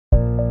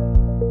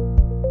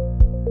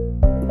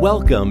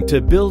Welcome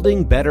to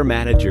Building Better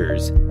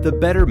Managers, the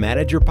Better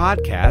Manager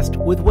podcast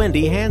with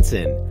Wendy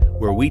Hanson,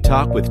 where we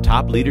talk with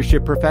top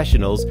leadership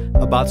professionals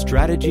about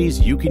strategies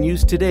you can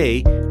use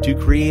today to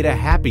create a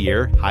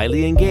happier,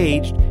 highly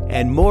engaged,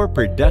 and more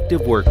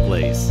productive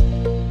workplace.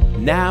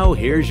 Now,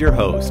 here's your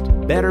host,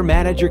 Better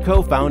Manager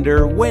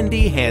co-founder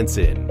Wendy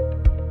Hanson.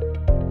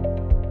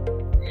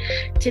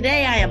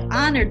 Today, I am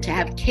honored to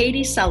have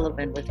Kayti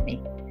Sullivan with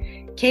me.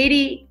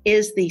 Kayti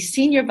is the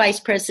Senior Vice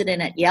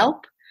President at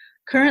Yelp,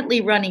 currently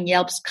running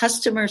Yelp's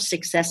customer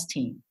success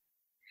team.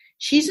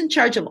 She's in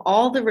charge of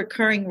all the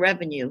recurring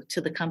revenue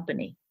to the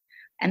company,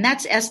 and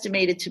that's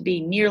estimated to be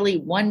nearly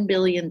 $1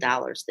 billion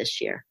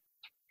this year.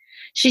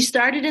 She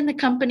started in the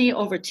company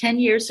over 10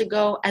 years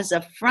ago as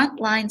a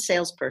frontline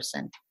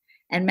salesperson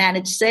and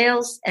managed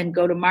sales and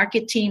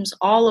go-to-market teams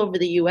all over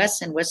the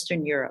U.S. and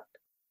Western Europe.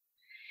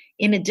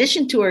 In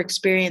addition to her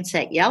experience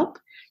at Yelp,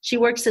 she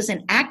works as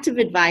an active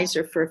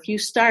advisor for a few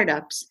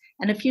startups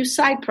and a few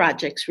side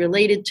projects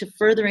related to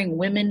furthering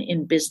women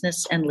in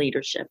business and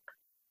leadership.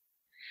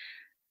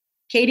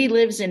 Kayti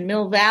lives in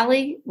Mill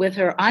Valley with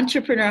her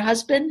entrepreneur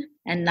husband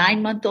and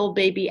 9-month-old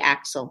baby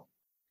Axel.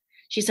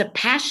 She's a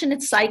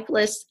passionate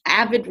cyclist,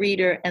 avid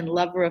reader, and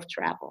lover of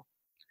travel.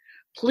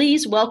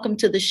 Please welcome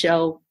to the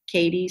show,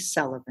 Kayti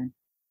Sullivan.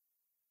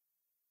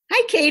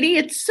 Hi, Kayti.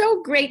 It's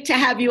so great to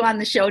have you on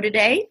the show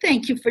today.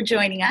 Thank you for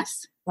joining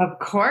us. Of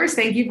course.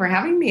 Thank you for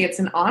having me. It's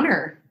an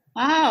honor.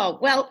 Oh,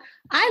 well,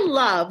 I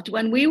loved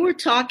when we were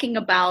talking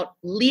about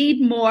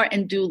lead more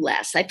and do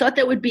less. I thought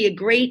that would be a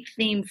great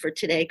theme for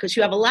today because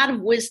you have a lot of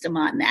wisdom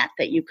on that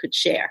you could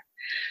share.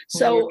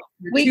 So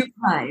you're too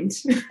kind.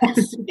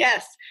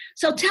 Yes.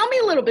 So tell me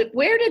a little bit,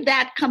 where did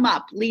that come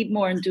up, lead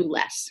more and do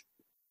less?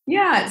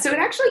 Yeah, so it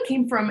actually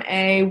came from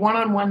a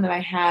one-on-one that I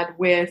had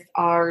with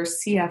our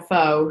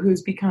CFO,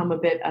 who's become a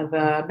bit of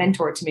a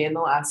mentor to me in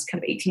the last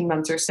kind of 18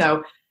 months or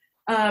so.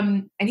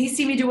 And he's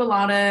seen me do a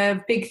lot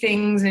of big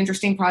things and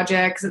interesting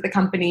projects at the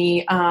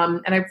company.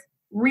 And I've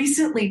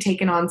recently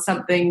taken on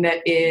something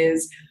that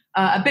is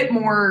a bit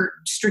more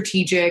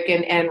strategic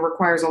and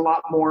requires a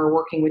lot more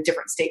working with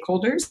different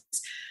stakeholders.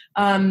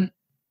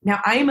 Now,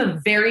 I am a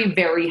very,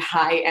 very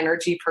high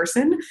energy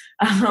person.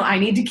 I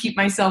need to keep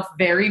myself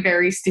very,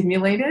 very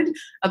stimulated.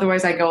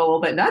 Otherwise, I go a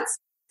little bit nuts.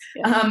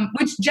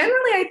 Which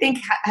generally I think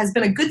has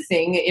been a good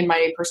thing in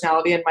my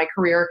personality and my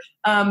career,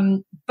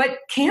 but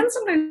can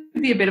sometimes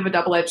be a bit of a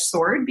double-edged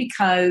sword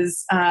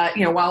because,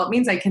 while it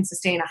means I can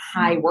sustain a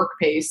high work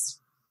pace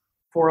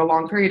for a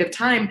long period of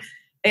time,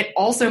 it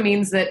also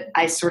means that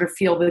I sort of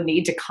feel the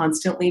need to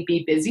constantly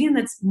be busy, and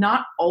that's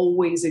not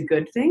always a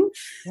good thing.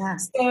 Yeah.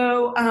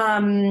 So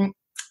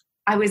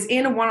I was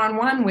in a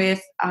one-on-one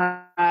with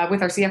our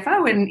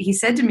CFO, and he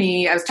said to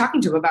me, I was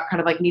talking to him about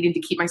kind of like needing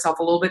to keep myself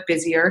a little bit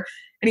busier.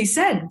 And he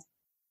said,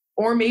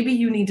 or maybe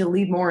you need to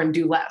lead more and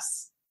do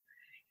less.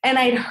 And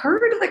I'd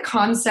heard the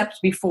concept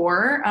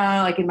before,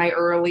 like in my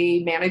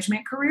early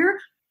management career,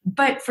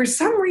 but for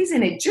some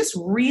reason, it just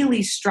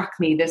really struck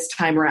me this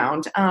time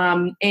around.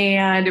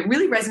 And it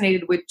really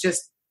resonated with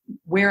just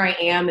where I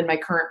am in my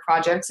current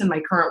projects and my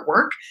current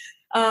work.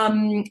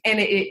 And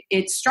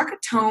it struck a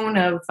tone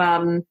of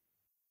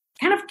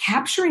kind of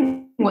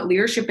capturing what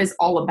leadership is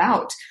all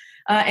about.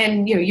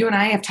 And, you and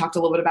I have talked a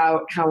little bit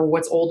about how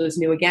what's old is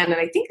new again. And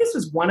I think this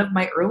was one of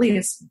my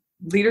earliest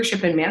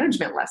leadership and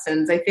management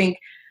lessons. I think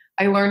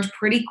I learned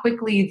pretty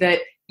quickly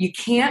that you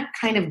can't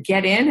kind of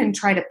get in and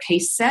try to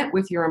pace set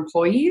with your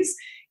employees.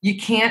 You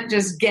can't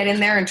just get in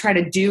there and try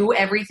to do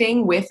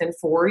everything with and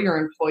for your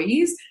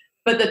employees,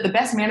 but that the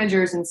best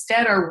managers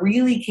instead are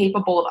really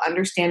capable of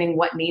understanding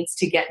what needs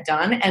to get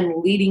done and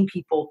leading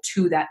people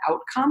to that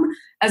outcome,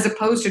 as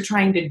opposed to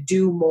trying to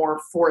do more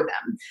for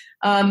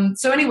them.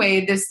 So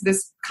anyway,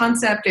 this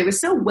concept, it was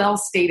so well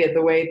stated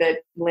the way that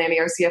Lanny,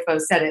 our CFO,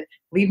 said it,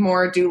 lead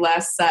more, do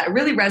less. It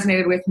really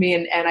resonated with me,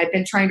 and I've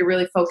been trying to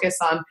really focus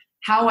on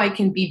how I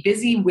can be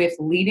busy with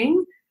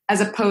leading as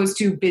opposed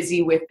to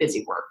busy with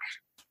busy work.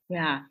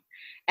 Yeah.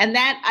 And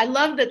that, I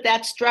love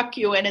that struck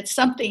you, and it's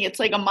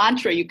like a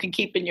mantra you can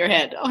keep in your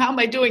head. Oh, how am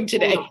I doing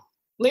today? Yeah.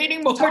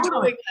 Leading more,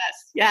 doing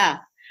less. Yeah.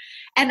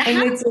 And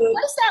what does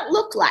that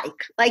look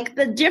like? Like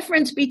the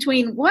difference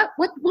between what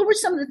were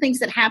some of the things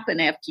that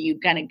happened after you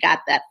kind of got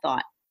that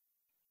thought?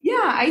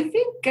 Yeah, I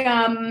think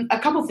a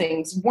couple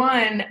things.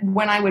 One,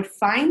 when I would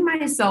find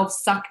myself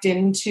sucked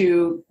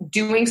into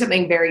doing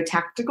something very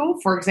tactical,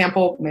 for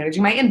example,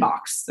 managing my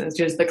inbox, it's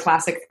just the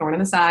classic thorn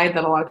in the side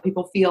that a lot of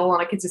people feel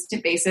on a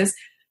consistent basis,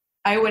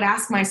 I would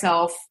ask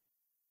myself,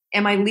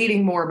 am I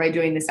leading more by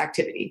doing this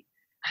activity?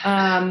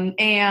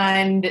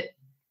 And,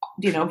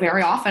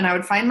 very often I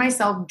would find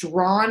myself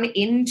drawn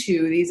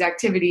into these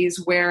activities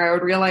where I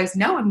would realize,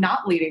 no, I'm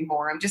not leading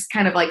more. I'm just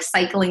kind of like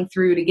cycling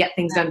through to get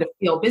things done to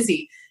feel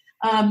busy.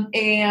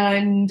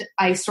 And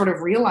I sort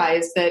of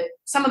realized that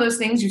some of those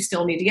things you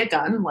still need to get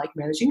done, like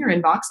managing your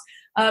inbox,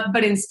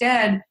 but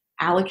instead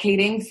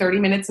allocating 30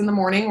 minutes in the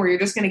morning where you're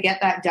just going to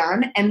get that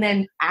done and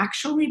then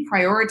actually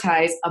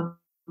prioritize a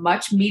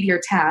much meatier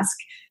task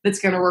that's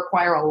going to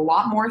require a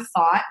lot more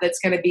thought, that's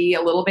going to be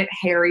a little bit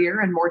hairier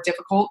and more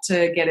difficult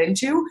to get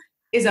into,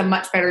 is a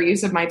much better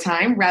use of my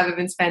time rather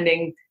than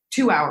spending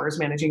 2 hours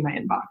managing my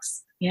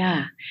inbox.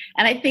 Yeah.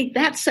 And I think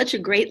that's such a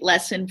great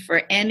lesson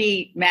for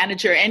any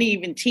manager, any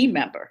even team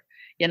member.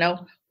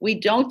 We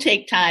don't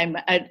take time.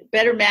 A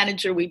better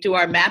manager, we do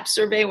our MAP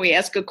survey. We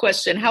ask a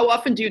question, how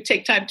often do you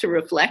take time to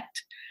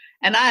reflect?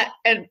 And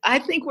I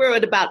think we're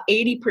at about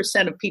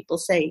 80% of people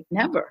say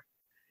never.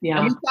 Yeah.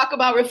 And we talk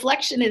about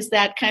reflection is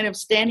that kind of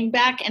standing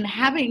back and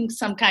having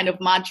some kind of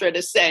mantra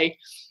to say,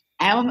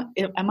 am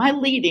I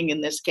leading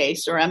in this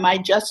case, or am I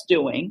just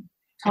doing?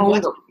 And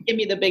what's going to give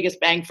me the biggest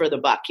bang for the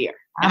buck here?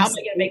 How am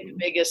I going to make the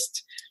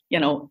biggest,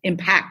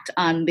 impact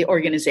on the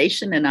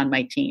organization and on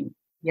my team?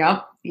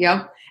 Yep.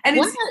 And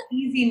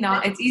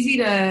it's easy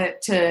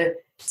to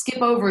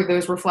skip over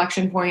those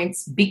reflection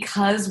points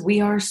because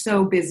we are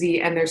so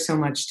busy and there's so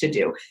much to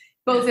do,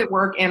 both at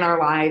work and our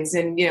lives.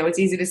 And, it's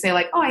easy to say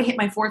like, oh, I hit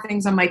my 4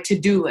 things on my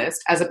to-do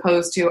list, as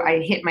opposed to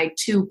I hit my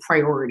 2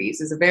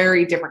 priorities. Is a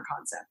very different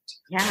concept.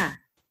 Yeah.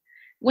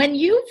 When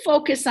you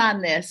focus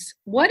on this,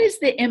 what is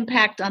the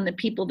impact on the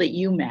people that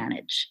you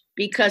manage?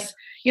 Because,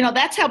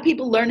 that's how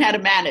people learn how to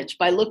manage,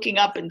 by looking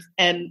up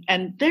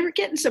and they're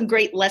getting some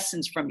great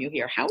lessons from you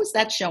here. How is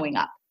that showing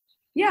up?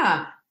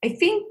 Yeah, I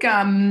think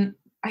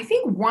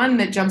one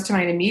that jumps to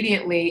mind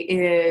immediately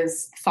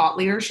is thought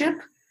leadership.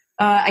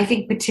 I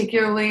think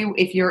particularly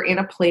if you're in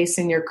a place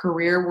in your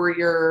career where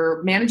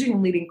you're managing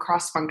and leading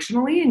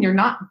cross-functionally, and you're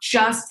not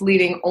just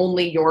leading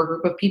only your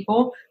group of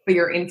people, but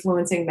you're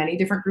influencing many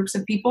different groups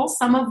of people,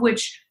 some of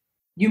which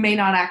you may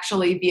not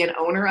actually be an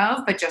owner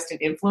of, but just an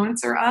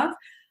influencer of.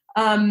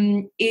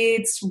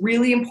 It's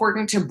really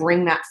important to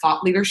bring that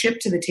thought leadership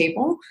to the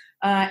table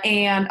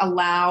and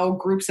allow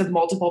groups of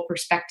multiple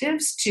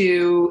perspectives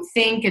to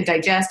think and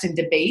digest and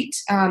debate.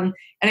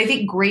 And I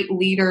think great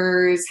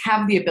leaders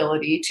have the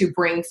ability to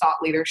bring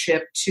thought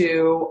leadership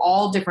to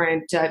all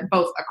different,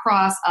 both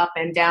across, up,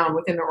 and down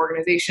within their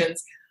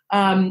organizations,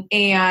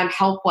 and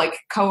help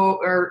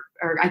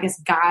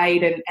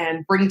guide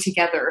and bring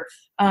together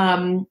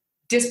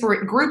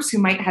disparate groups who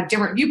might have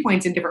different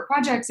viewpoints in different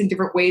projects and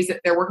different ways that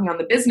they're working on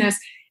the business,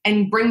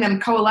 and bring them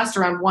coalesced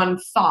around one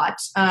thought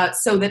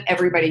so that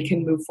everybody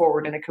can move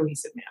forward in a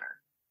cohesive manner.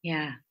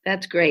 Yeah,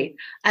 that's great.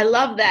 I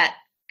love that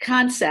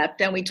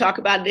concept. And we talk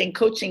about it in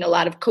coaching, a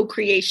lot of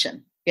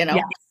co-creation, Yes.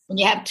 When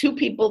you have 2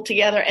 people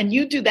together, and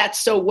you do that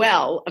so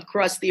well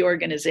across the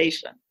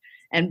organization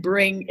and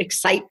bring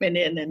excitement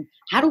in. And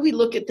how do we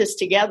look at this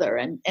together?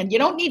 And you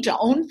don't need to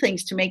own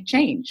things to make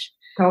change.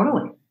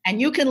 Totally. And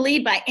you can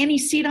lead by any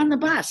seat on the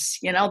bus.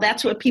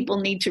 That's what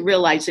people need to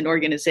realize in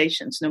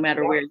organizations, no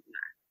matter where you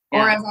are.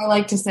 Yeah. Or as I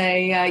like to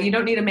say, you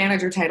don't need a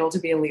manager title to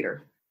be a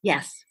leader.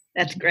 Yes,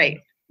 that's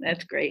great.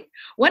 That's great.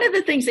 One of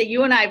the things that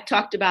you and I have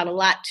talked about a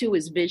lot too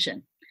is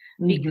vision,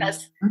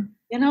 because,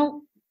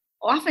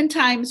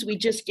 oftentimes we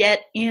just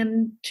get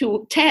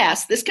into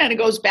tasks. This kind of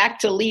goes back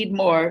to lead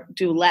more,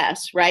 do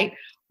less, right?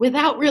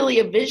 Without really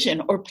a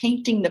vision or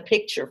painting the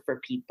picture for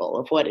people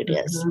of what it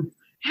is.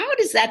 How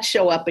does that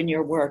show up in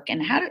your work,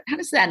 and how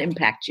does that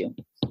impact you?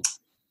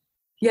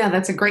 Yeah,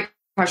 that's a great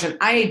question.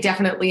 I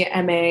definitely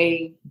am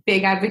a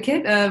big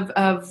advocate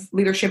of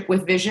leadership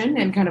with vision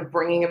and kind of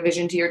bringing a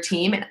vision to your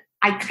team. And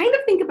I kind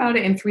of think about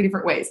it in 3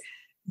 different ways.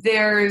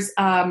 There's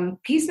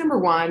piece number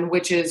 1,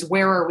 which is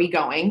where are we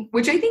going,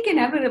 which I think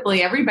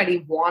inevitably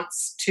everybody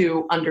wants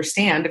to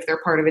understand if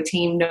they're part of a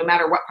team, no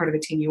matter what part of the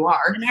team you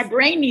are. And our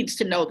brain needs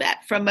to know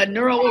that from a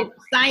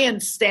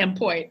neuroscience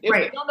standpoint. If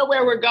we don't know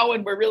where we're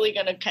going, we're really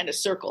going to kind of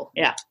circle.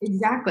 Yeah,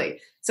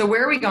 exactly. So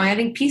where are we going? I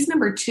think piece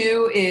number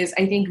 2 is,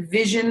 I think,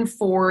 vision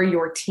for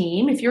your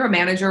team. If you're a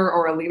manager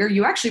or a leader,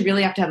 you actually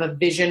really have to have a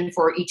vision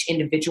for each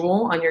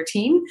individual on your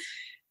team.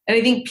 And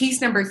I think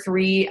piece number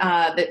 3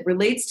 that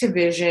relates to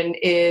vision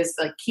is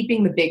like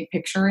keeping the big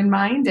picture in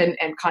mind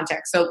and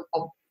context. So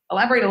I'll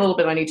elaborate a little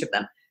bit on each of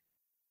them.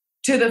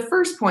 To the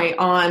first point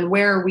on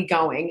where are we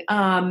going,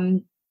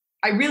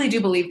 I really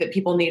do believe that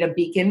people need a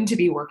beacon to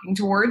be working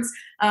towards.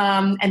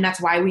 And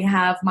that's why we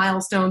have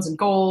milestones and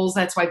goals.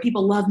 That's why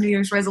people love New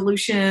Year's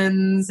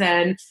resolutions.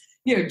 And,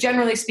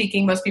 generally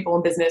speaking, most people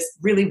in business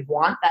really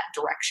want that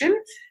direction.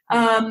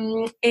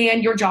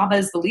 And your job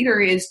as the leader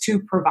is to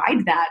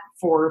provide that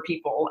for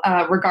people,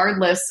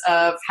 regardless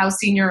of how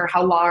senior or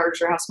how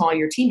large or how small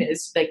your team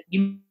is. Like,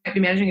 you might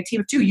be managing a team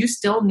of 2. You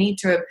still need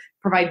to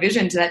provide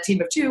vision to that team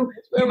of 2. You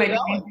might be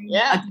managing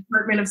a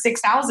department of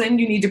 6,000.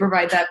 You need to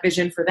provide that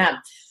vision for them.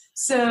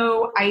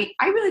 So I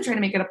really try to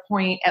make it a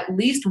point at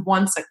least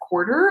once a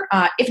quarter,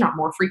 if not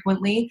more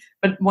frequently,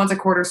 but once a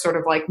quarter is sort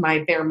of like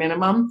my bare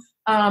minimum,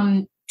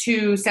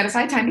 to set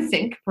aside time to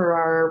think, per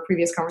our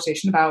previous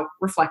conversation about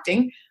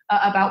reflecting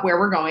about where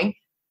we're going.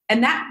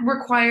 And that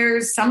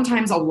requires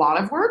sometimes a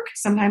lot of work.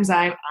 Sometimes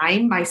I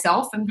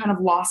myself am kind of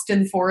lost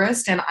in the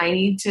forest and I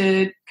need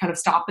to kind of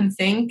stop and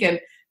think. And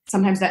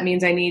sometimes that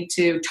means I need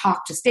to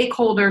talk to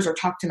stakeholders or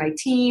talk to my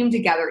team to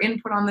gather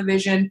input on the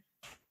vision.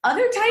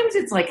 Other times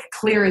it's like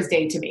clear as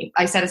day to me.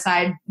 I set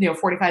aside,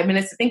 45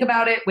 minutes to think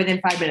about it. Within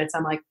 5 minutes,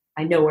 I'm like,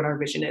 I know what our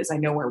vision is. I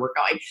know where we're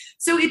going.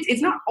 So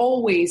it's not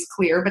always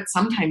clear, but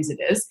sometimes it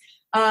is.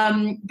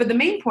 But the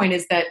main point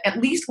is that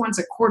at least once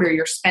a quarter,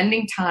 you're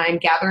spending time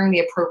gathering the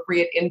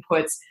appropriate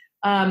inputs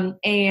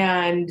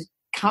and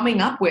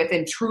coming up with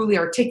and truly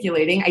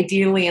articulating,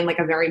 ideally in like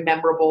a very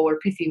memorable or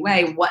pithy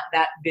way, what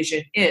that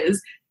vision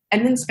is,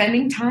 and then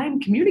spending time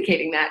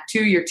communicating that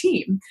to your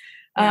team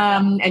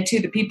and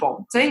to the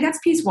people. So I think that's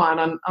piece one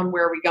on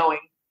where are we going.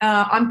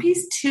 On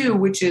piece two,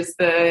 which is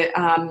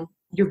the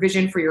your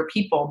vision for your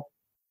people.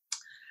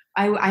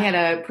 I had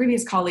a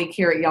previous colleague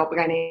here at Yelp, a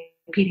guy named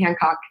Pete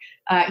Hancock.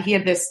 He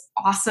had this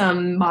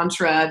awesome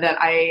mantra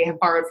that I have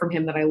borrowed from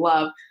him that I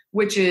love,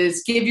 which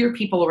is give your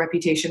people a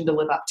reputation to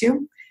live up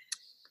to.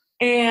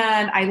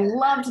 And I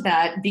loved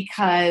that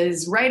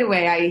because right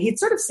away, he'd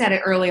sort of said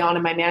it early on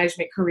in my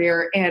management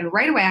career. And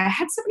right away, I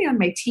had somebody on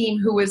my team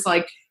who was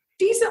like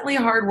decently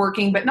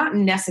hardworking, but not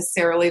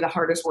necessarily the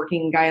hardest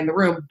working guy in the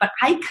room. But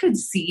I could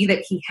see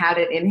that he had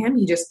it in him.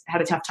 He just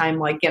had a tough time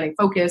like getting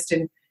focused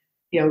and,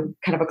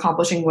 kind of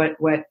accomplishing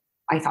what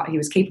I thought he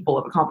was capable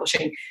of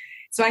accomplishing.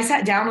 So I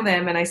sat down with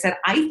him and I said,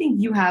 I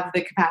think you have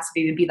the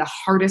capacity to be the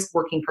hardest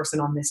working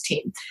person on this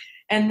team.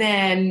 And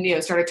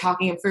then, started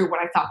talking him through what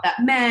I thought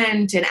that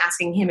meant and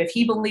asking him if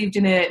he believed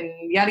in it and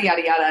yada,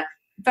 yada, yada.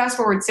 Fast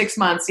forward 6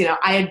 months,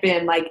 I had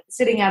been like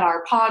sitting at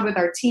our pod with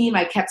our team.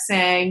 I kept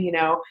saying,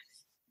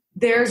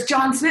 there's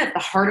John Smith, the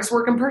hardest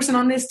working person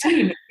on this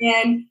team.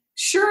 And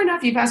sure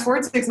enough, you fast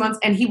forward 6 months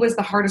and he was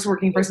the hardest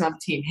working person on the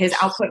team. His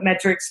output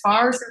metrics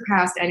far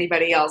surpassed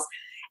anybody else.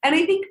 And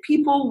I think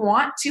people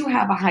want to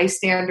have a high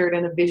standard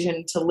and a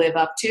vision to live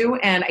up to.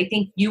 And I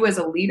think you as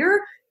a leader,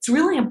 it's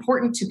really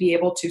important to be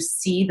able to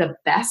see the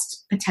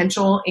best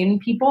potential in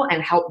people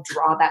and help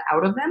draw that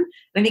out of them.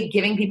 And I think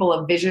giving people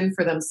a vision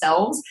for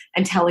themselves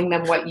and telling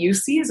them what you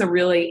see is a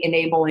really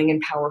enabling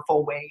and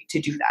powerful way to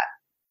do that.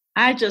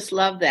 I just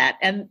love that.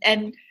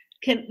 And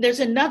there's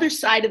another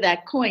side of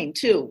that coin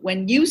too.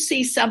 When you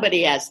see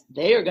somebody as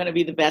they are going to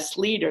be the best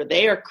leader,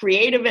 they are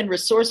creative and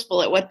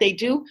resourceful at what they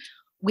do,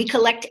 we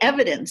collect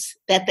evidence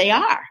that they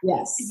are.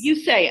 Yes. If you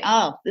say,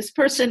 oh, this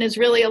person is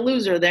really a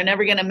loser, they're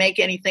never going to make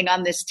anything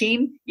on this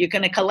team, you're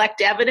going to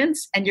collect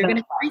evidence and you're going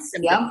to treat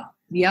them.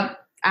 Yep.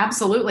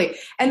 Absolutely.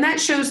 And that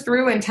shows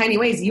through in tiny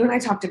ways. You and I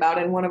talked about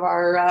in one of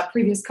our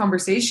previous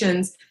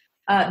conversations,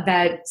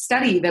 that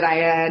study that I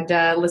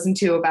had listened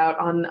to about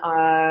on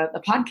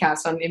the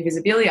podcast on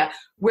Invisibilia,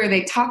 where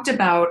they talked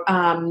about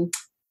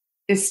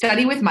this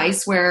study with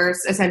mice where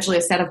essentially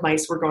a set of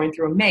mice were going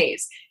through a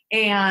maze.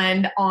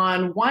 And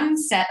on one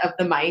set of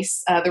the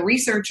mice, the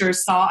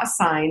researchers saw a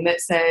sign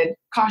that said,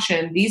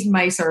 caution, these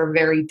mice are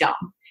very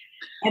dumb.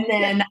 And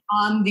then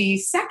on the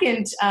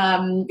second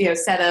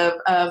set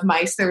of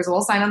mice, there was a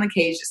little sign on the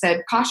cage that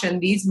said, caution,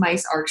 these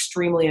mice are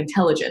extremely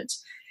intelligent.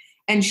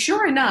 And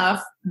sure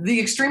enough, the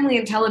extremely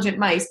intelligent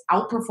mice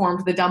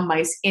outperformed the dumb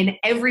mice in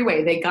every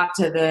way. They got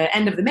to the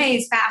end of the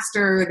maze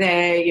faster,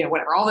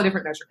 all the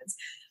different measurements.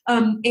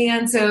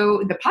 And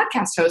so the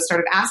podcast host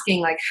started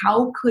asking, like,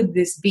 how could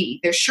this be?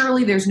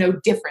 There's no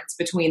difference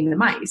between the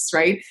mice,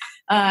 right?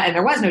 And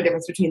there was no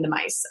difference between the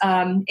mice.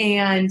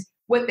 And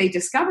what they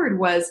discovered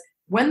was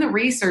when the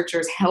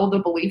researchers held a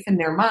belief in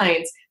their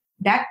minds,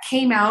 that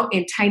came out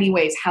in tiny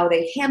ways, how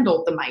they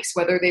handled the mice,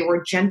 whether they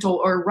were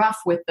gentle or rough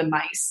with the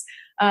mice,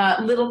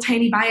 little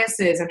tiny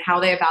biases and how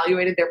they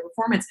evaluated their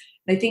performance.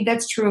 And I think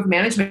that's true of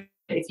management.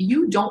 If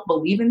you don't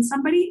believe in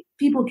somebody,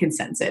 people can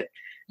sense it.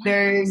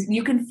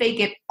 You can fake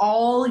it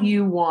all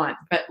you want,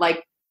 but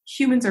like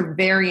humans are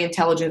very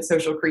intelligent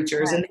social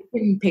creatures, right? And they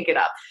can pick it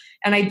up.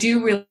 And I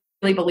do really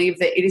believe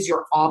that it is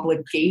your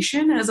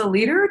obligation as a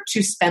leader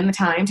to spend the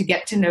time to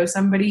get to know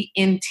somebody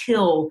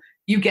until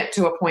you get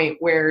to a point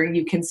where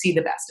you can see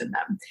the best in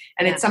them.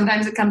 And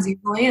sometimes it comes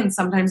easily and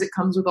sometimes it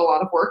comes with a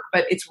lot of work,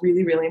 but it's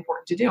really, really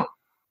important to do.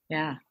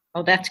 Yeah.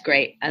 Oh, that's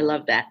great. I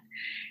love that.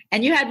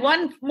 And you had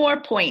one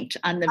more point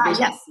on the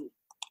vision.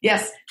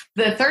 Yes.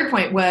 The third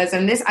point was,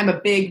 and this, I'm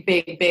a big,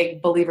 big,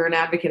 big believer and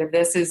advocate of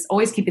this, is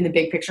always keeping the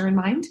big picture in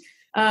mind.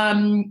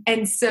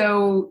 And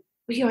so,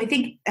 I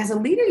think as a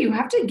leader, you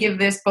have to give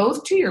this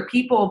both to your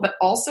people, but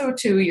also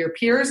to your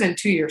peers and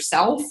to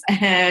yourself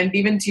and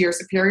even to your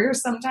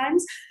superiors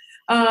sometimes.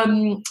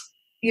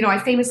 I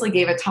famously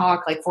gave a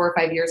talk like 4 or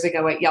 5 years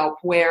ago at Yelp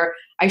where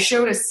I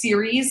showed a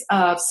series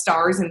of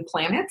stars and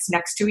planets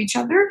next to each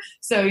other.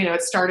 So,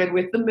 it started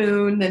with the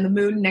moon, then the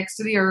moon next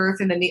to the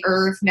earth, and then the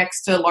earth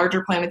next to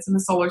larger planets in the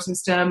solar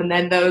system, and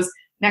then those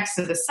next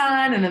to the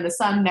sun, and then the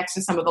sun next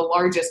to some of the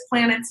largest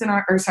planets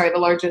the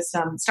largest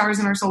stars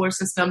in our solar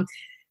system.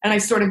 And I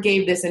sort of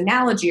gave this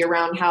analogy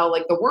around how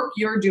like the work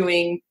you're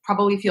doing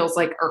probably feels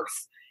like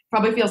Earth.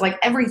 Probably feels like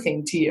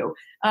everything to you.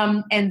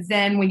 And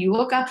then when you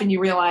look up and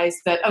you realize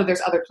that, there's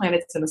other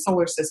planets in the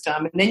solar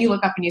system. And then you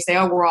look up and you say,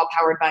 we're all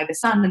powered by the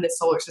sun in this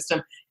solar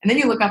system. And then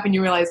you look up and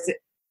you realize that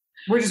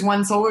we're just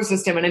one solar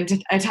system and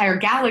an entire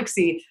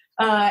galaxy,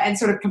 and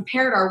sort of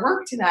compared our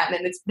work to that.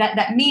 And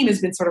that meme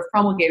has been sort of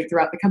promulgated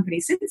throughout the company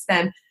since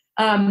then.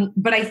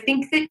 But I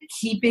think that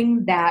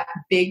keeping that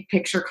big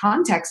picture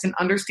context and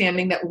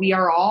understanding that we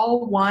are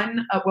all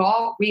one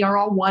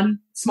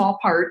small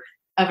part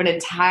of an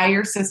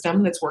entire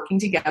system that's working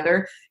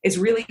together. It's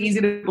really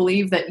easy to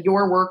believe that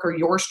your work or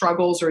your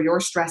struggles or your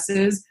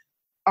stresses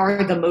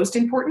are the most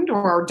important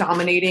or are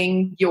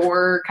dominating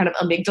your kind of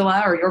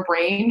amygdala or your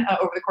brain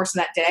over the course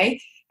of that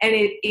day. And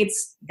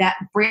it's that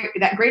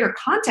greater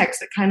context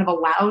that kind of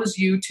allows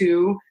you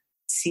to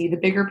see the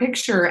bigger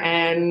picture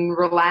and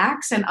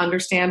relax and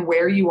understand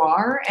where you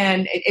are.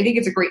 And I think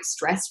it's a great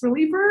stress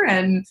reliever.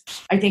 And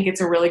I think it's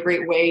a really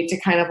great way to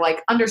kind of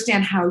like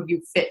understand how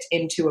you fit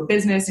into a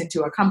business,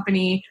 into a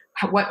company,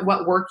 what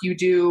work you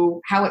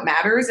do, how it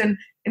matters. And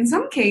in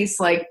some case,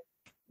 like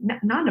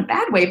not in a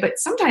bad way, but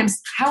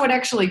sometimes how it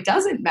actually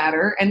doesn't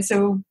matter. And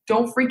so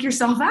don't freak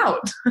yourself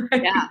out.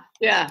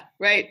 Yeah,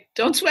 right.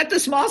 Don't sweat the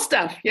small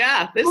stuff.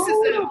 Yeah, this is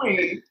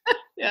it.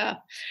 Yeah.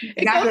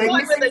 Exactly.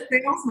 Like missing a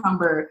sales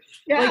number.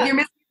 Yeah. Like you're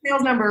missing a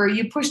sales number, or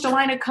you pushed a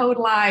line of code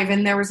live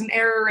and there was an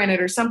error in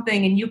it or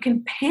something, and you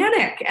can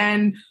panic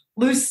and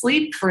lose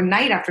sleep for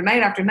night after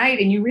night after night.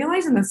 And you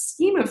realize in the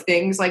scheme of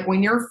things, like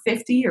when you're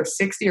 50 or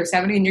 60 or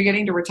 70 and you're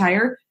getting to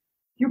retire,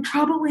 you're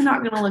probably not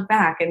going to look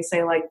back and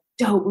say like,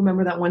 don't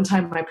remember that one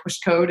time when I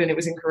pushed code and it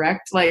was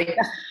incorrect. Like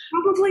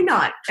probably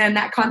not. And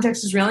that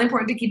context is really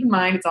important to keep in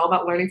mind. It's all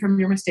about learning from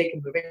your mistake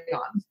and moving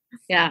on.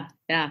 Yeah.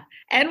 Yeah.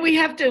 And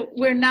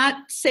we're not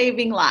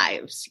saving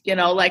lives,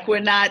 like we're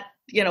not,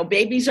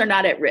 babies are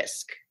not at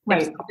risk.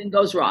 Right. If something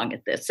goes wrong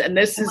at this. And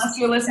unless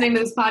you're listening to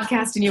this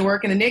podcast and you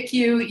work in a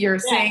NICU, you're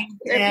saying,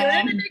 if you're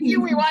in a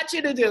NICU, we want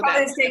you to do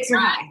that. Stakes are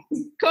high.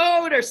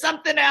 Code or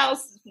something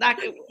else.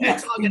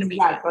 It's all going to be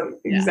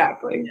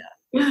exactly.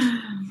 Yeah.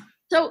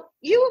 So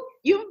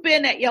you've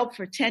been at Yelp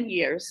for 10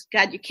 years.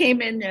 God, you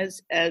came in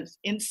as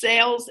in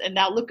sales, and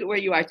now look at where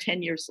you are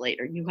 10 years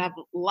later. You have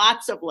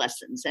lots of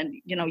lessons, and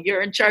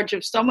you're in charge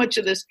of so much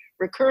of this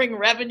recurring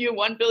revenue,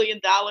 $1 billion,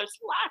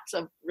 lots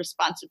of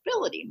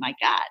responsibility. My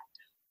God,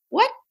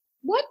 what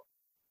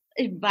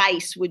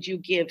advice would you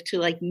give to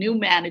like new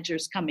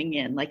managers coming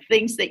in, like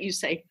things that you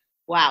say,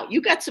 wow,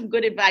 you got some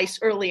good advice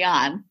early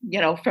on,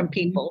 from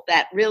people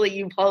that really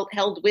you've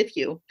held with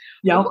you.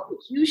 Yeah. What would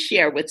you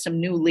share with some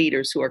new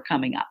leaders who are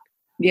coming up?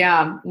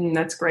 Yeah,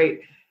 that's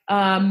great.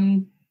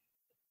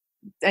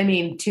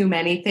 Too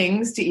many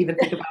things to even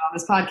think about on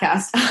this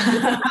podcast.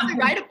 I'll probably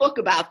write a book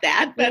about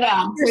that. But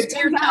it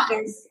turns out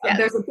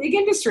there's a big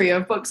industry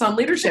of books on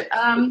leadership.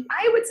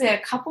 I would say a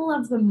couple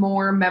of the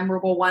more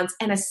memorable ones,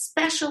 and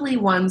especially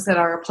ones that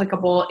are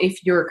applicable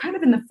if you're kind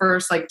of in the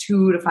first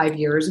 2 to 5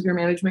 years of your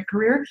management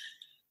career,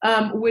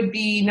 would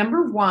be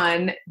number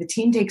one, the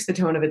team takes the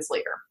tone of its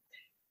leader.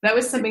 That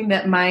was something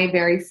that my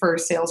very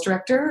first sales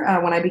director,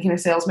 when I became a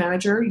sales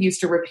manager, used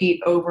to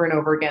repeat over and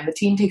over again. The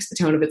team takes the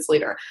tone of its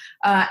leader.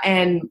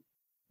 And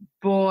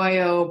boy,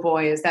 oh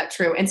boy, is that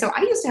true. And so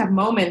I used to have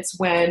moments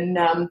when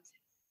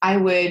I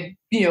would,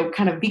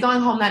 kind of be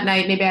going home that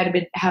night. Maybe I'd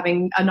been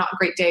having a not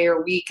great day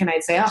or week. And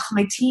I'd say, oh,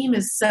 my team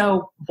is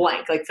so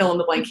blank, like fill in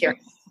the blank here.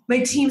 My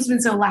team's been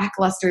so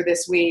lackluster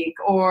this week.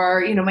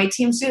 Or, my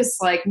team's just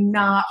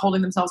not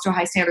holding themselves to a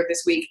high standard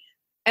this week.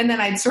 And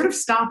then I'd sort of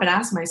stop and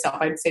ask myself,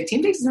 I'd say,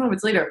 team takes the tone of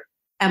its leader.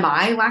 Am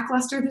I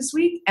lackluster this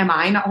week? Am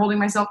I not holding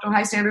myself to a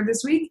high standard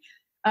this week?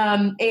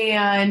 And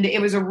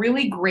it was a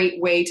really great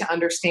way to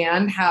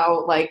understand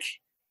how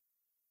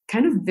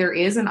kind of there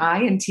is an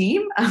I in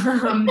team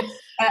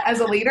as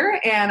a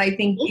leader. And I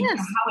think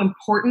how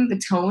important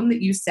the tone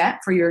that you set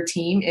for your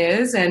team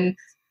is, and,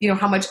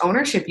 how much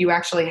ownership you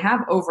actually have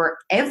over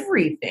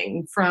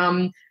everything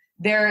from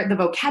the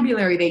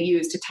vocabulary they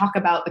use to talk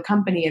about the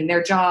company and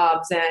their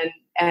jobs.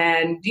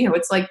 And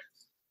it's like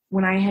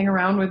when I hang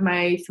around with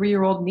my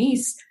 3-year-old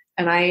niece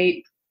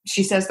and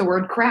she says the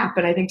word crap,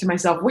 and I think to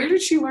myself, where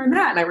did she learn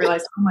that? And I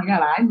realized, oh my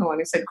God, I'm the one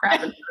who said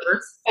crap in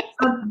the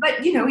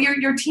but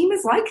your team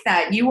is like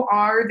that. You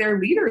are their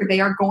leader. They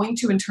are going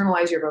to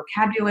internalize your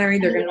vocabulary.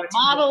 They're going to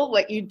model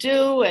what you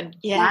do. And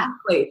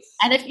exactly.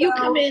 And if you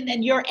come in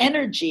and your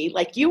energy,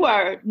 you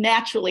are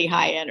naturally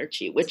high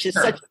energy, which is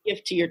such a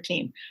gift to your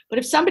team. But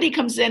if somebody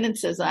comes in and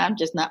says, I'm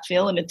just not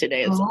feeling it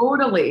today.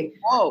 Totally.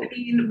 Whoa.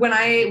 When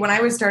I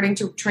was starting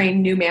to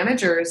train new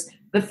managers,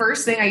 the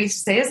first thing I used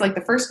to say is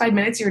the first 5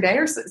 minutes of your day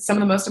are some of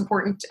the most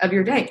important of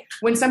your day.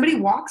 When somebody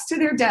walks to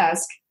their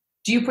desk,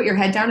 do you put your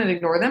head down and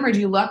ignore them? Or do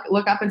you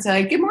look up and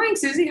say, good morning,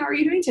 Susie, how are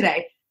you doing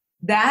today?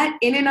 That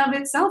in and of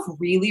itself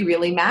really,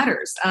 really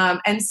matters.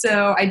 And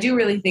so I do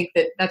really think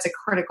that that's a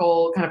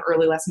critical kind of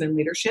early lesson in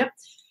leadership.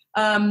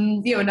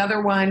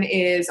 Another one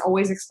is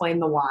always explain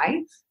the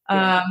why.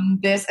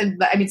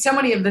 So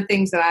many of the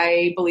things that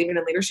I believe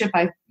in leadership,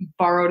 I've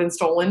borrowed and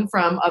stolen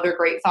from other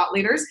great thought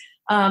leaders.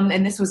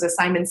 And this was a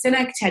Simon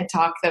Sinek TED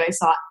Talk that I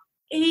saw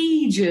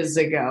ages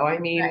ago.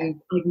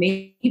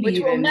 Maybe which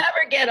will never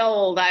get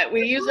old.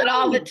 We use it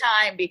all the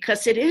time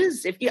because it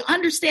is. If you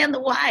understand the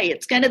why,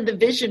 it's kind of the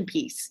vision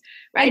piece,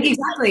 right?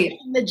 Exactly.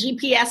 The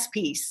GPS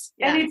piece.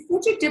 Yeah. And it's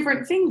such a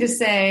different thing to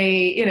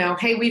say,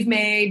 hey, we've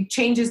made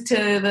changes to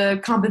the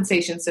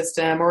compensation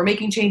system or we're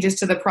making changes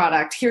to the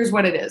product. Here's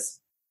what it is.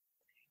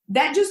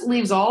 That just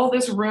leaves all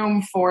this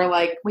room for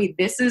wait,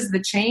 this is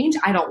the change.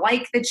 I don't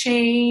like the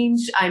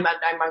change. I'm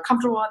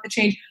uncomfortable at the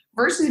change.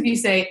 versus if you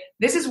say,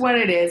 this is what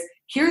it is.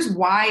 Here's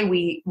why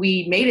we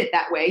made it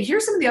that way.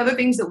 Here's some of the other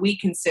things that we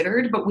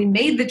considered, but we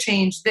made the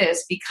change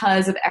this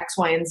because of X,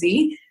 Y, and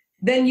Z.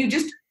 Then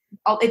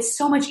it's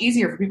so much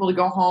easier for people to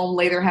go home,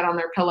 lay their head on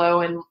their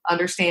pillow and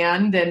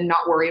understand and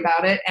not worry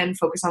about it and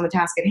focus on the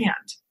task at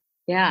hand.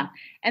 Yeah.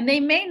 And they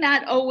may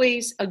not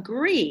always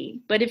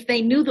agree, but if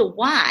they knew the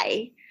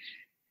why,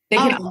 they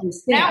can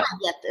understand. Now I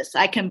get this.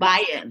 I can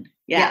buy in.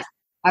 Yes,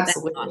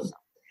 absolutely. Awesome.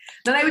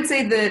 Then I would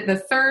say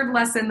the third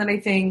lesson that I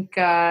think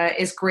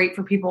is great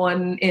for people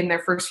in their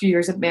first few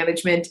years of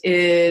management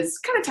is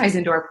kind of ties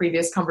into our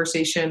previous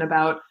conversation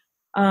about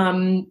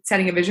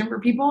setting a vision for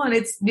people. And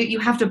it's you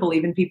have to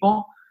believe in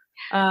people.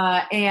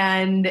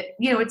 And,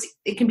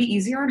 it can be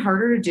easier and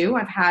harder to do.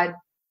 I've had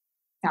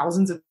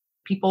thousands of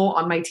people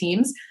on my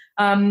teams.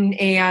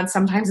 And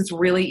sometimes it's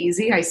really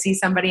easy. I see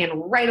somebody and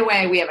right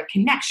away we have a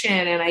connection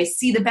and I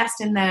see the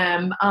best in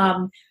them.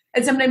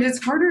 And sometimes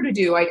it's harder to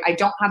do. I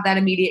don't have that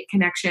immediate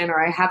connection,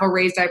 or I have a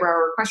raised eyebrow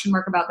or a question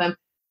mark about them.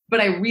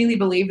 But I really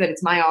believe that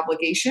it's my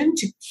obligation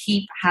to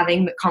keep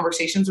having the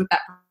conversations with that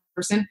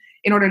person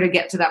in order to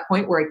get to that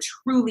point where I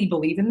truly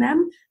believe in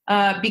them,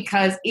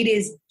 because it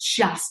is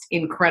just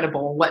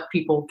incredible what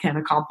people can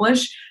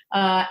accomplish.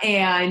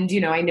 And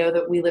I know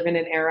that we live in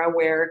an era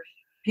where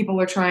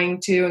people are trying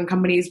to, and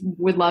companies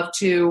would love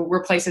to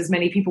replace as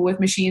many people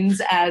with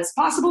machines as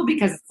possible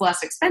because it's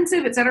less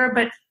expensive, et cetera.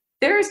 But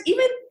there's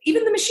even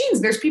the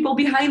machines, there's people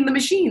behind the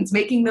machines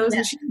making those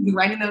machines,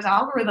 writing those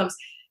algorithms.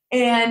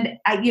 And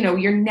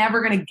you're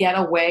never going to get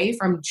away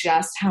from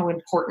just how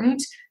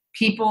important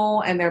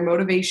people and their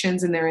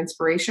motivations and their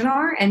inspiration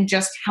are, and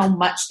just how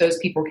much those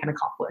people can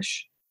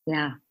accomplish.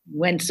 Yeah.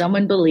 When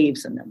someone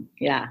believes in them.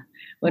 Yeah.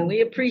 When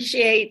we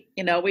appreciate,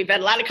 we've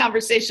had a lot of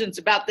conversations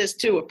about this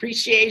too,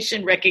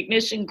 appreciation,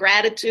 recognition,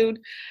 gratitude.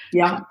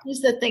 Yeah.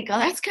 Just to think,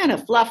 that's kind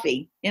of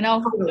fluffy,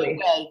 Totally.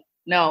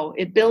 No,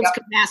 it builds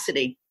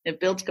capacity. It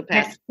builds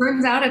capacity. It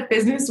turns out if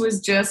business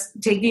was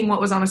just taking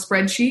what was on a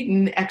spreadsheet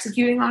and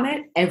executing on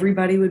it,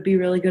 everybody would be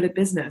really good at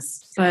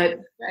business. But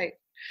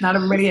not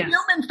everybody is. The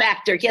human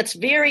factor gets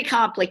very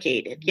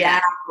complicated.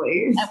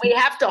 Exactly. And we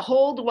have to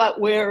hold what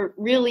we're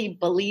really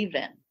believe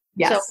in.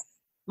 Yes. So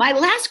my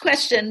last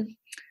question,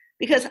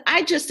 because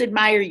I just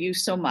admire you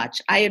so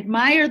much. I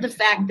admire the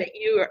fact that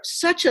you are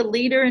such a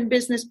leader in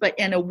business,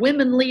 and a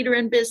women leader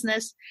in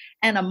business,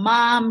 and a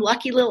mom.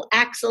 Lucky little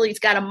Axel, he's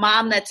got a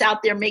mom that's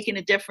out there making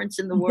a difference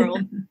in the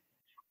world.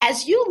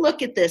 As you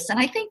look at this, and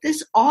I think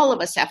all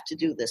of us have to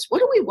do this, what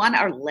do we want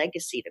our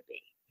legacy to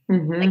be?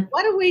 Mm-hmm. Like,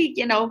 what do we,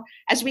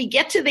 as we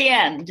get to the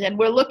end and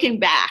we're looking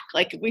back,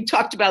 like we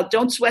talked about,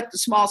 don't sweat the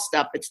small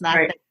stuff. It's not.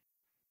 Right.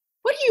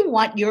 What do you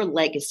want your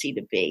legacy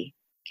to be,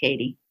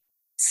 Kayti?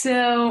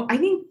 So I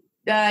think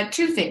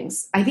two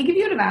things. I think if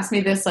you would have asked me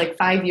this like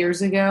 5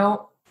 years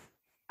ago,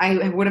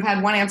 I would have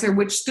had one answer,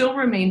 which still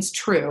remains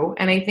true.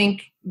 And I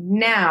think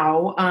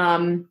now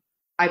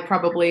I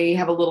probably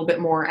have a little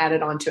bit more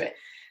added onto it.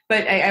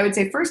 But I would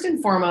say first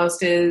and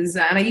foremost is,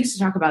 and I used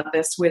to talk about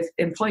this with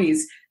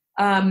employees,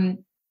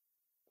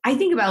 I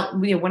think about,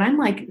 when I'm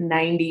like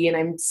 90 and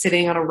I'm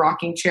sitting on a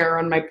rocking chair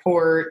on my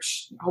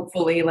porch,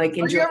 hopefully like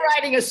enjoying. You're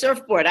riding a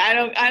surfboard. I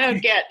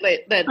don't get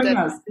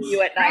that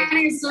you at 90.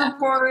 Riding a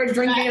surfboard,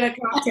 drinking a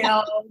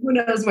cocktail, who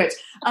knows which.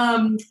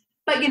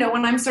 But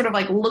when I'm sort of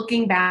like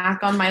looking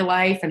back on my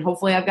life, and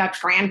hopefully I've got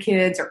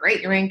grandkids or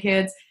great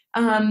grandkids,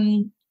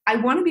 I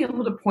want to be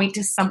able to point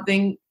to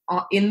something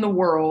in the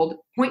world,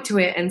 point to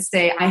it and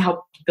say, I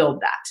helped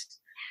build that.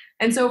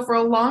 And so for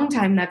a long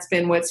time, that's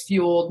been what's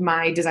fueled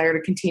my desire to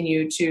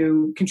continue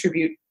to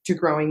contribute to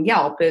growing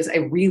Yelp. Is I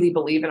really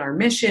believe in our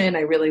mission.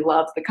 I really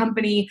love the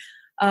company.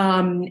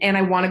 And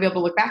I want to be able to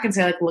look back and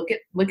say, like,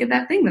 look at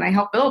that thing that I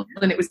helped build,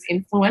 and it was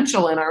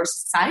influential in our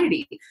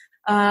society.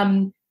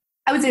 I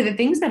would say the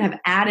things that have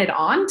added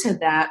on to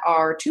that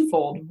are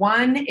twofold.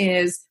 One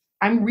is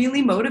I'm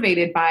really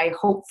motivated by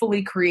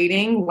hopefully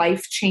creating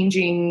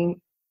life-changing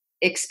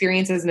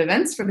experiences and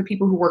events for the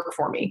people who work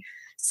for me.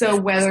 So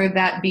whether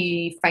that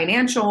be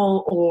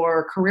financial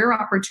or career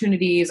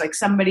opportunities, like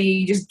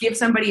just give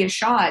somebody a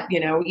shot,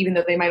 even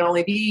though they might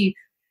only be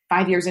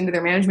 5 years into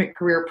their management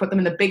career, put them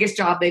in the biggest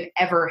job they've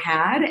ever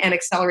had and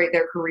accelerate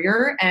their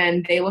career.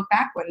 And they look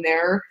back when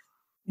they're,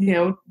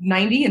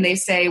 90 and they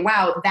say,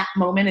 wow, that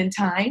moment in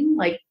time,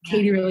 like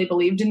Kayti really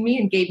believed in me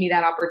and gave me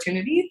that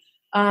opportunity.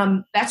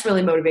 That's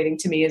really motivating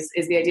to me is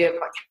the idea of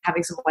like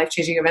having some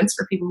life-changing events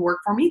for people who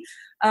work for me.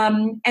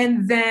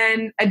 And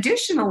then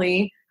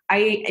additionally,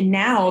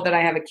 now that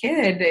I have a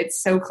kid,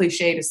 it's so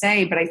cliche to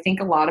say, but I think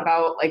a lot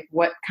about like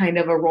what kind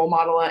of a role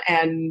model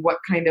and what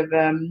kind of,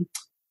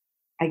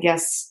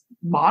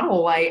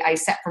 model I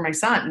set for my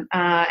son.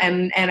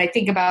 And I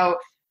think about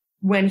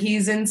when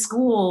he's in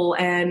school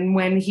and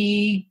when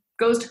he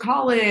goes to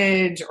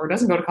college or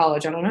doesn't go to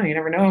college. I don't know. You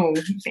never know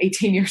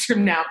 18 years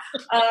from now.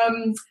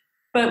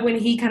 But when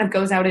he kind of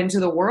goes out into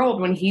the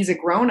world, when he's a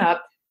grown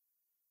up,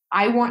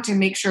 I want to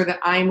make sure that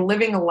I'm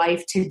living a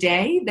life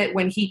today that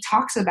when he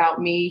talks about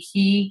me,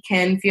 he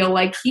can feel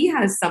like he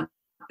has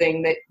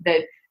something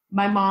that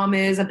my mom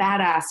is a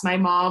badass. My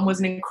mom was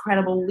an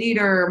incredible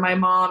leader. My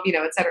mom,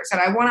 et cetera. So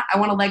I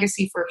want a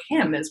legacy for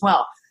him as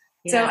well.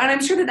 Yeah. So, and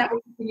I'm sure that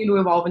will continue to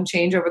evolve and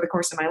change over the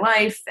course of my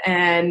life.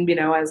 And,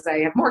 as I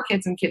have more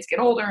kids and kids get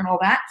older and all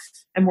that,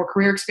 and more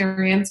career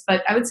experience.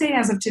 But I would say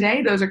as of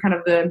today, those are kind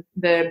of the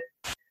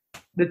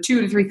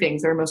 2 to 3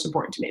 things that are most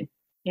important to me.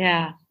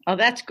 Yeah. Oh,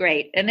 that's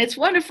great. And it's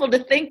wonderful to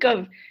think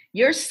of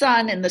your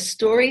son and the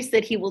stories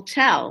that he will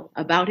tell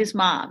about his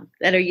mom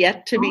that are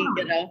yet to be,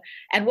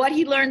 and what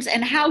he learns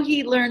and how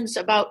he learns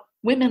about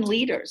women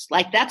leaders.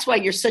 Like, that's why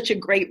you're such a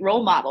great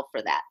role model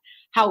for that.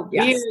 How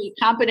really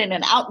competent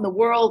and out in the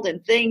world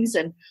and things.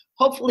 And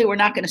hopefully we're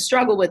not going to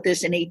struggle with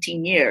this in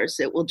 18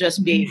 years. It will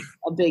just be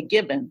a big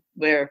given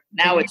where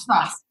now it's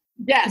not.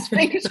 Yes,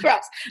 fingers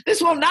crossed.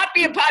 This will not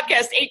be a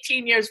podcast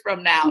 18 years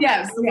from now.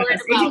 Yes.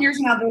 18 years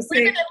from now, they'll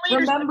say,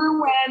 remember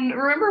when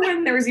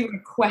there was even a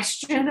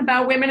question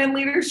about women in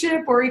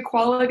leadership or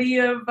equality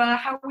of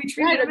how we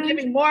treat women?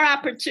 Giving more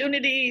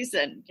opportunities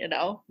and,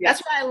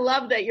 That's why I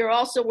love that you're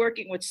also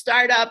working with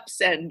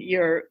startups and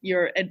you're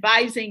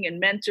advising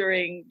and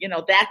mentoring.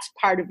 That's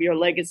part of your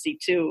legacy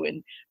too,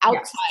 and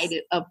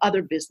outside of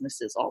other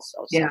businesses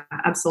also. So. Yeah,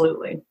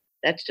 absolutely.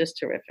 That's just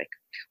terrific.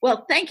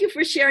 Well, thank you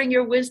for sharing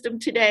your wisdom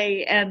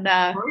today. And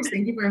of course,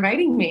 thank you for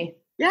inviting me.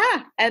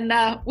 Yeah. And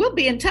we'll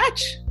be in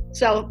touch.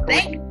 So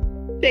take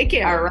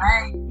care. All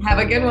right. Have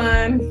a good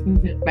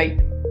one. Bye.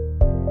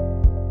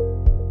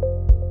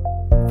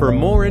 For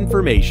more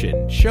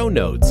information, show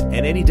notes,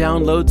 and any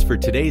downloads for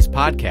today's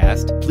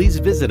podcast, please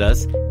visit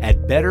us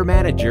at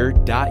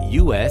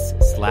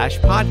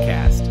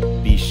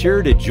bettermanager.us/podcast. Be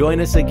sure to join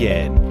us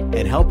again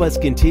and help us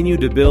continue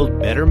to build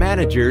better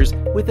managers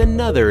with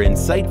another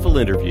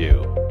insightful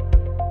interview.